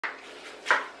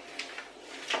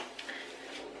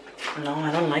No,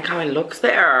 I don't like how it looks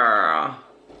there.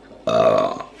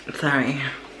 Sorry.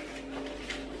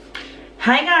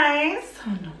 Hi guys.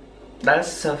 Oh no,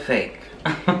 that's so fake.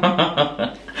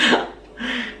 Hello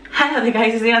there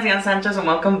guys, it's Dian Sanchez and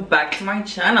welcome back to my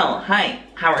channel. Hi,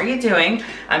 how are you doing?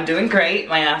 I'm doing great.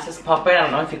 My ass is popping. I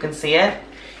don't know if you can see it.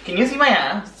 Can you see my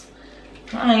ass?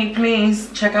 Hi,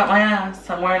 please check out my ass.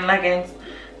 I'm wearing leggings.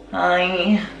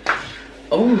 Hi.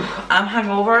 Oh, I'm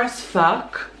hungover as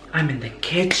fuck. I'm in the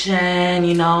kitchen,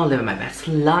 you know, living my best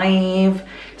life.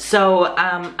 So,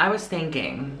 I was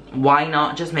thinking, why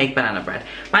not just make banana bread?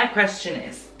 My question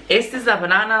is this a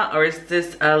banana or is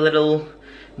this a little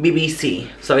BBC?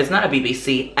 So it's not a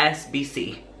BBC,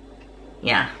 SBC.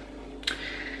 Yeah.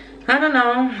 I don't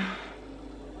know.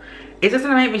 Is this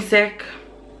gonna make me sick?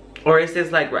 Or is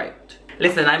this like right?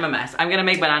 Listen, I'm a mess. I'm gonna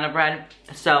make banana bread.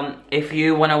 So if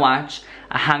you wanna watch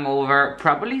a hangover,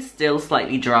 probably still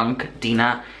slightly drunk,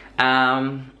 Deenah,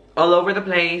 all over the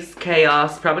place,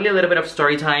 chaos, probably a little bit of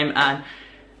story time and,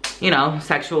 you know,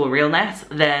 sexual realness,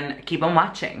 then keep on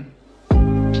watching.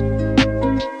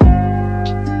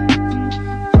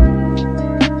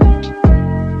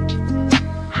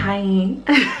 Hi.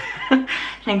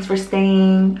 Thanks for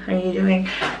staying. How are you doing?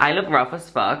 I look rough as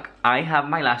fuck. I have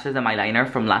my lashes and my liner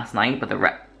from last night, but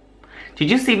did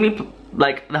you see me,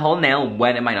 like, the whole nail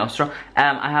went in my nostril?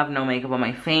 I have no makeup on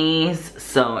my face,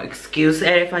 so excuse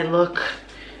it if I look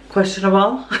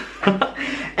questionable.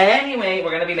 Anyway,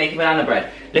 we're gonna be making banana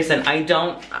bread. Listen, I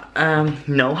don't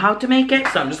know how to make it,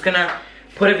 so I'm just gonna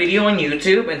put a video on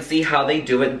YouTube and see how they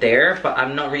do it there, but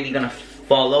I'm not really gonna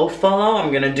follow.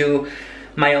 I'm gonna do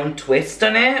my own twist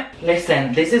on it.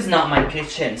 Listen, this is not my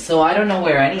kitchen, so I don't know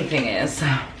where anything is.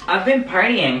 I've been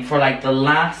partying for like the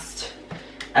last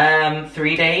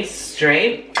 3 days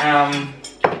straight,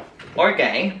 or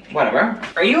gay, whatever.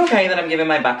 Are you okay that I'm giving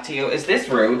my back to you? Is this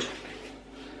rude?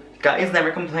 Guys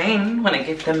never complain when I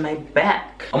give them my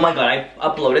back. Oh my god, I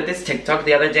uploaded this TikTok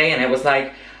the other day and it was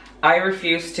like, I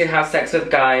refuse to have sex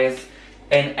with guys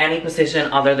in any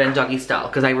position other than doggy style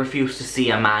because I refuse to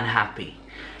see a man happy.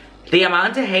 The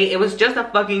amount of hate, it was just a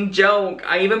fucking joke.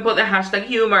 I even put the hashtag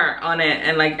humor on it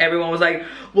and like everyone was like,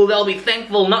 well, they'll be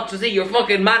thankful not to see your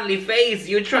fucking manly face,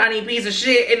 you tranny piece of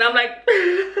shit. And I'm like,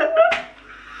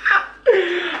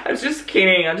 I was just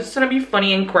kidding. I'm just trying to be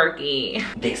funny and quirky.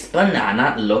 This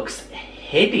banana looks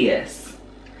hideous.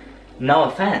 No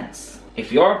offense.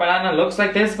 If your banana looks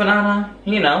like this banana,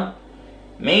 you know,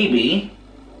 maybe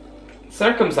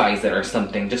circumcise it or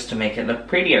something just to make it look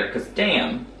prettier, because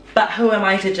damn. But who am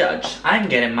I to judge? I'm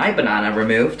getting my banana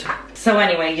removed. So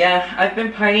anyway, yeah, I've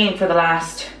been partying for the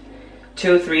last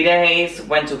 2-3 days.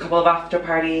 Went to a couple of after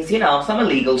parties, you know, some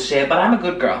illegal shit, but I'm a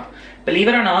good girl. Believe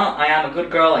it or not, I am a good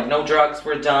girl. Like, no drugs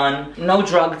were done. No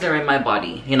drugs are in my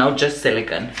body, you know, just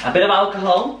silicone. A bit of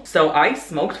alcohol. So I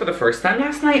smoked for the first time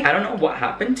last night. I don't know what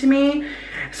happened to me.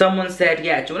 Someone said,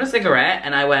 yeah, do you want a cigarette?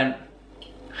 And I went,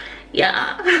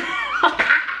 yeah.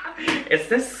 It's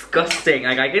disgusting.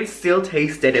 Like, I can still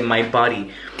taste it in my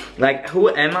body. Like, who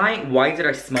am I? Why did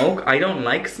I smoke? I don't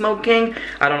like smoking.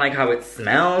 I don't like how it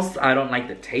smells. I don't like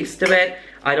the taste of it.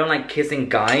 I don't like kissing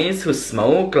guys who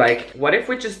smoke. Like, what if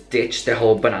we just ditch the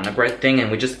whole banana bread thing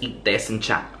and we just eat this and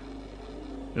chat?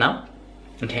 No?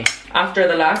 Okay. After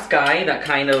the last guy that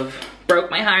kind of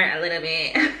broke my heart a little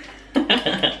bit.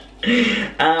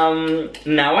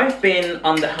 Now I've been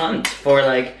on the hunt for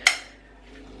like,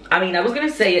 I mean, I was gonna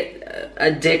say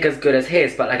a dick as good as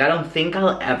his, but like, I don't think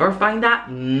I'll ever find that.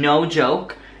 No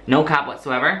joke, no cap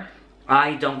whatsoever.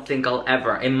 I don't think I'll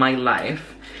ever in my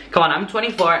life. Come on, I'm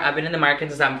 24, I've been in the market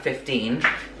since I'm 15,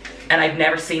 and I've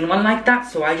never seen one like that,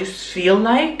 so I just feel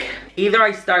like either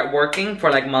I start working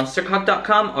for like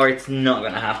monstercock.com or it's not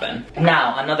gonna happen.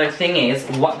 Now, another thing is,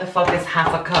 what the fuck is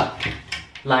half a cup?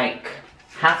 Like,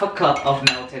 half a cup of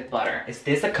melted butter. Is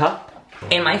this a cup?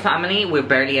 In my family, we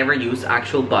barely ever use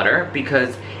actual butter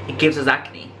because it gives us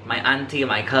acne. My auntie,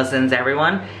 my cousins,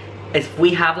 everyone. If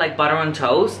we have like butter on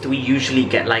toast, we usually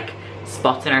get like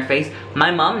spots in our face.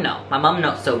 My mom, no. My mom,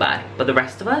 not so bad. But the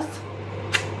rest of us,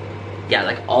 yeah,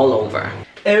 like all over.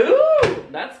 Ooh,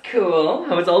 that's cool.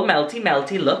 How it's all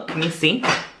melty. Look, can you see?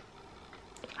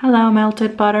 Hello,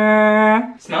 melted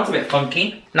butter. Smells a bit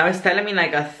funky. Now it's telling me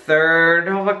like 1/3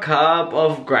 of a cup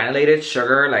of granulated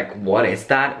sugar. Like, what is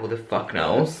that? Who the fuck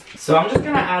knows? So I'm just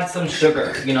gonna add some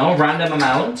sugar, you know, random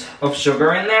amount of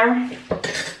sugar in there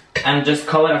and just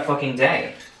call it a fucking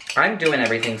day. I'm doing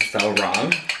everything so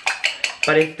wrong.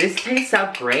 But if this tastes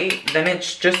out great, then it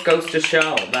just goes to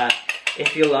show that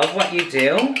if you love what you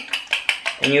do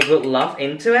and you put love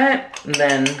into it,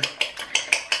 then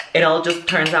it all just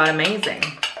turns out amazing.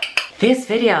 This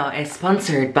video is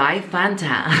sponsored by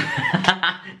Fanta.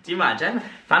 Do you imagine?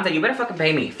 Fanta, you better fucking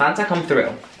pay me. Fanta, come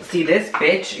through. See, this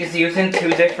bitch is using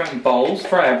 2 different bowls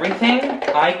for everything.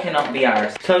 I cannot be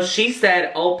arsed. So she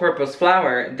said all-purpose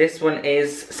flour. This one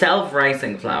is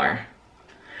self-rising flour.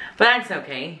 But that's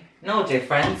okay. No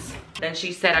difference. Then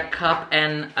she said a cup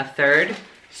and a third.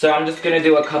 So I'm just gonna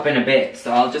do a cup and a bit.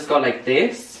 So I'll just go like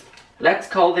this. Let's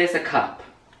call this a cup.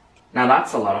 Now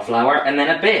that's a lot of flour. And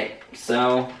then a bit.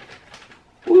 So,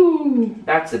 woo,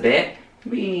 that's a bit.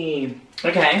 Wee.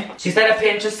 Okay. She said a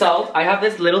pinch of salt. I have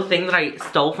this little thing that I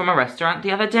stole from a restaurant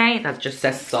the other day that just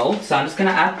says salt. So I'm just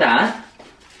gonna add that.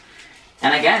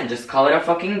 And again, just call it a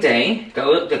fucking day.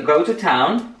 Go to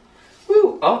town.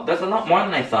 Woo. Oh, that's a lot more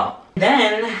than I thought.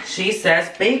 Then she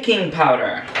says baking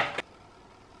powder.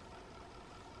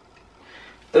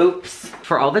 Oops.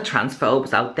 For all the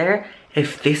transphobes out there,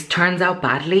 if this turns out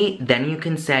badly, then you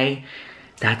can say,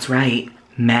 that's right,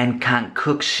 men can't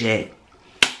cook shit.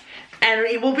 And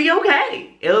it will be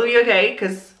okay. It'll be okay,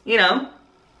 because, you know,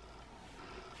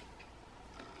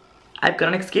 I've got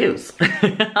an excuse.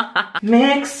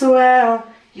 Mix well,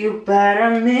 you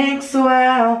better mix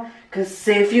well, because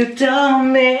if you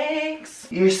don't mix,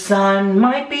 your son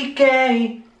might be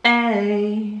gay.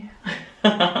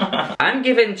 I'm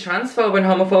giving transphobe and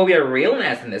homophobia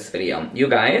realness in this video. You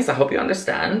guys, I hope you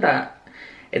understand that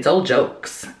it's all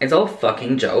jokes. It's all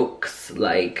fucking jokes,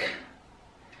 like...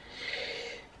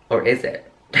 Or is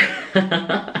it?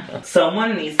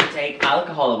 Someone needs to take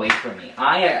alcohol away from me.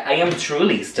 I am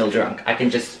truly still drunk. I can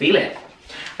just feel it.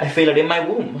 I feel it in my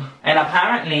womb. And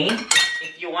apparently,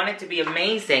 if you want it to be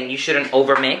amazing, you shouldn't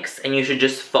overmix and you should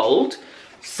just fold.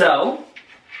 So,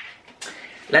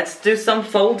 let's do some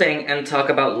folding and talk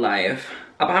about life.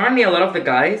 Apparently, a lot of the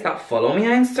guys that follow me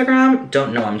on Instagram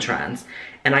don't know I'm trans.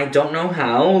 And I don't know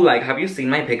how. Like, have you seen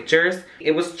my pictures?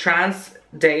 It was trans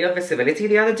day of visibility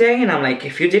the other day, and I'm like,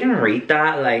 if you didn't read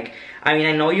that, like, I mean,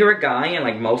 I know you're a guy and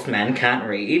like most men can't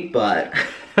read, but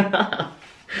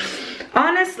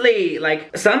honestly,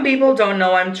 like, some people don't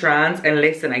know I'm trans, and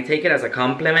listen, I take it as a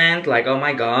compliment, like, oh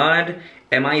my god,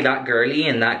 am I that girly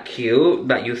and that cute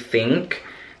that you think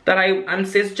that I'm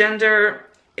cisgender?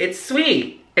 It's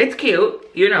sweet, it's cute,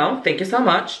 you know, thank you so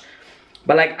much,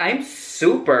 but like, I'm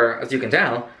super, as you can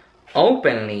tell,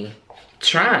 openly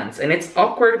trans, and it's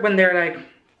awkward when they're like,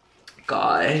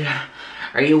 God,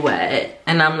 are you wet?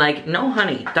 And I'm like, no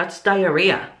honey, that's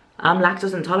diarrhea. I'm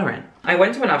lactose intolerant. I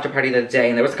went to an after party the other day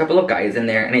and there was a couple of guys in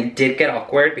there, and it did get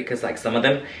awkward because like some of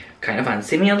them kind of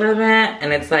fancy me a little bit,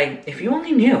 and it's like, if you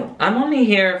only knew, I'm only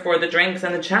here for the drinks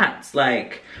and the chats,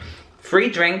 like free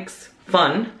drinks,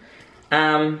 fun.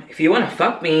 If you want to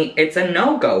fuck me, it's a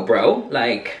no-go, bro.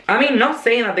 Like, I mean, not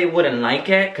saying that they wouldn't like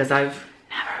it, because I've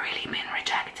never really been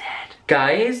rejected.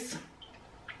 Guys,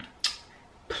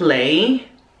 play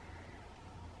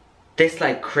this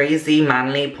like crazy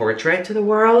manly portrait to the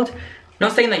world.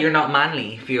 Not saying that you're not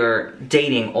manly if you're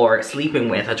dating or sleeping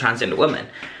with a transgender woman,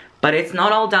 but it's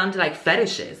not all down to like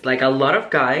fetishes. Like, a lot of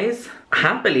guys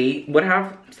happily would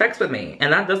have sex with me,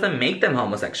 and that doesn't make them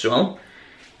homosexual.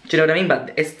 Do you know what I mean?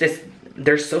 But it's this,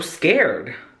 they're so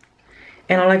scared.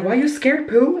 And I'm like, why are you scared,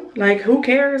 poo? Like, who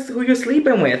cares who you're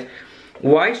sleeping with?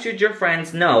 Why should your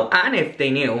friends know? And if they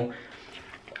knew,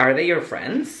 are they your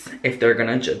friends? If they're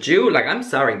gonna judge you? Like, I'm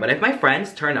sorry, but if my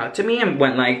friends turned out to me and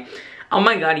went like, oh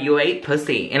my god, you ate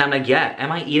pussy. And I'm like, yeah,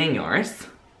 am I eating yours?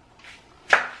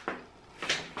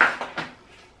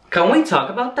 Can we talk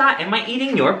about that? Am I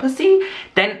eating your pussy?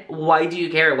 Then why do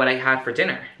you care what I had for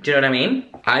dinner? Do you know what I mean?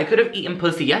 I could have eaten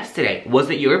pussy yesterday. Was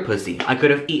it your pussy? I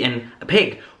could have eaten a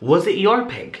pig. Was it your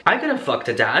pig? I could have fucked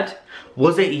a dad.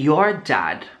 Was it your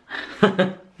dad?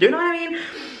 Do you know what I mean?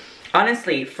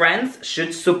 Honestly, friends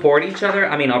should support each other.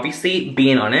 I mean, obviously,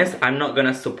 being honest, I'm not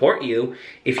gonna support you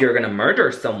if you're gonna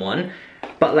murder someone.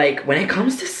 But like, when it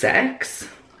comes to sex,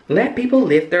 let people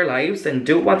live their lives and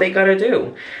do what they gotta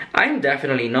do. I'm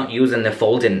definitely not using the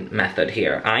folding method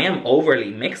here. I am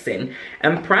overly mixing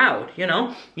and proud, you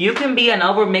know? You can be an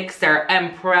over mixer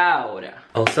and proud.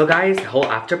 Also guys, the whole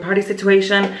after party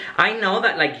situation, I know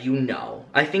that like, you know.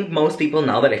 I think most people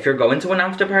know that if you're going to an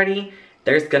after party,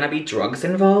 there's gonna be drugs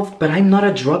involved, but I'm not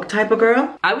a drug type of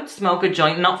girl. I would smoke a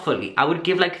joint, not fully. I would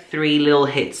give like 3 little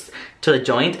hits to the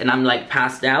joint and I'm like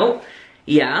passed out.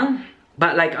 Yeah.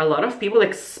 But like, a lot of people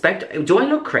expect, do I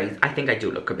look crazy? I think I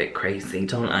do look a bit crazy,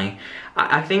 don't I?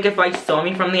 I think if I saw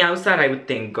me from the outside, I would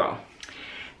think, girl,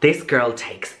 this girl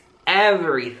takes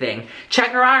everything. Check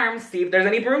her arms, see if there's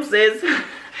any bruises.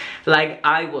 Like,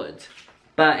 I would.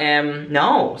 But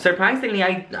no, surprisingly,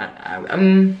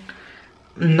 I'm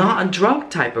not a drug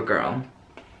type of girl.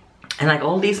 And like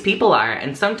all these people are,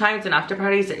 and sometimes in after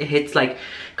parties it hits like,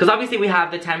 because obviously we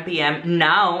have the 10 p.m.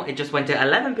 now, it just went to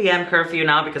 11 p.m. curfew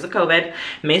now because of COVID,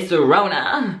 Miss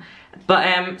Rona.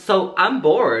 But so I'm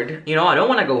bored, you know, I don't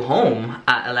want to go home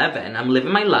at 11. I'm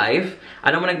living my life. I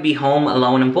don't want to be home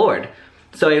alone and bored.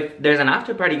 So if there's an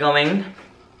after party going,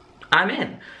 I'm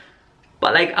in.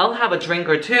 But like, I'll have a drink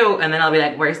or two and then I'll be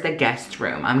like, where's the guest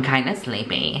room? I'm kind of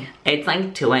sleepy. It's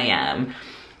like 2 a.m.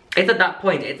 It's at that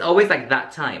point, it's always like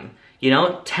that time. You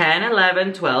know, 10,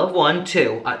 11, 12, 1,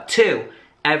 2. At 2,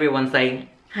 everyone's like,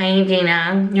 hi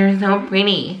Deenah, you're so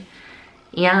pretty.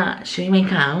 Yeah, should we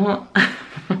make out?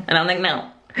 And I'm like,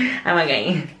 no, I'm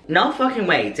okay. No fucking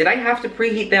way, did I have to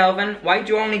preheat the oven? Why'd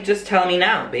you only just tell me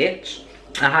now, bitch?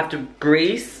 I have to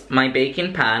grease my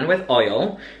baking pan with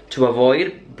oil to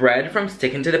avoid bread from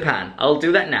sticking to the pan. I'll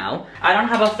do that now. I don't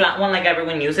have a flat one like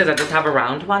everyone uses, I just have a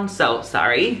round one, so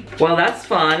sorry. Well, that's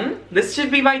fun. This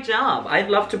should be my job. I'd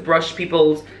love to brush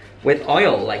people with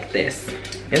oil like this.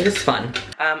 It is fun.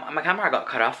 My camera got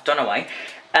cut off, don't know why.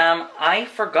 I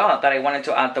forgot that I wanted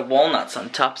to add the walnuts on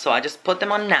top, so I just put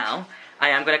them on now. I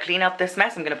am gonna clean up this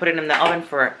mess. I'm gonna put it in the oven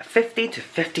for 50 to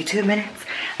 52 minutes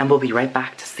and we'll be right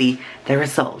back to see the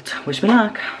result. Wish me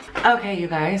luck. Okay, you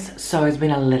guys, so it's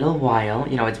been a little while.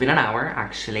 You know, it's been an hour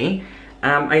actually.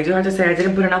 I do have to say I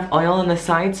didn't put enough oil on the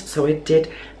sides, so it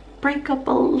did break up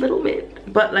a little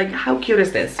bit. But like, how cute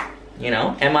is this? You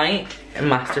know, am I a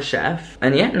master chef?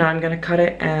 And yeah, now I'm gonna cut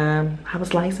it, have a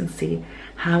slice and see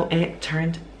how it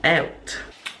turned out.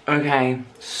 Okay,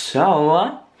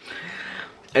 so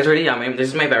it's really yummy. This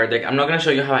is my verdict. I'm not gonna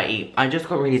show you how I eat. I just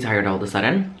got really tired all of a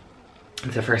sudden.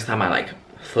 It's the first time I like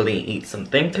fully eat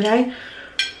something today.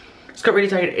 Just got really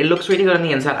tired. It looks really good on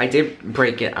the inside. I did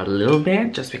break it a little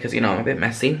bit just because, you know, I'm a bit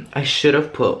messy. I should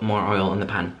have put more oil in the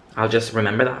pan. I'll just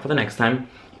remember that for the next time.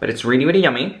 But it's really, really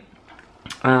yummy.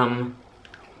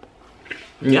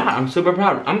 Yeah, I'm super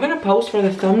proud. I'm gonna post for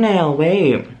the thumbnail.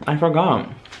 Wait, I forgot.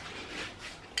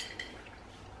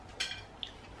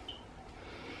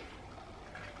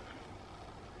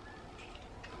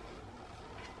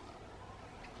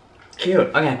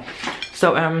 Cute. Okay,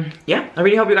 so yeah, I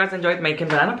really hope you guys enjoyed making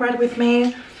banana bread with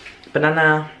me.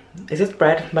 Banana, is this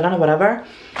bread? Banana whatever.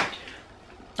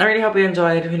 I really hope you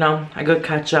enjoyed, you know, a good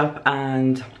catch up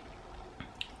and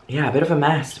yeah, a bit of a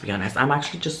mess to be honest. I'm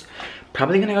actually just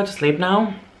probably gonna go to sleep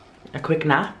now. A quick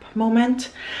nap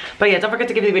moment. But yeah, don't forget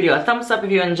to give the video a thumbs up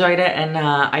if you enjoyed it. And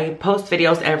I post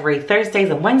videos every Thursdays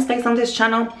and Wednesdays on this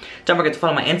channel. Don't forget to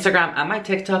follow my Instagram and my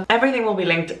TikTok. Everything will be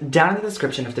linked down in the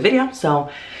description of the video.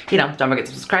 So, you know, don't forget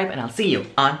to subscribe and I'll see you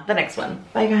on the next one.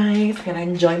 Bye guys. I'm gonna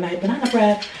enjoy my banana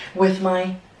bread with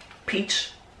my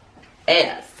peach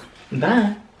ass.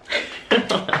 Bye.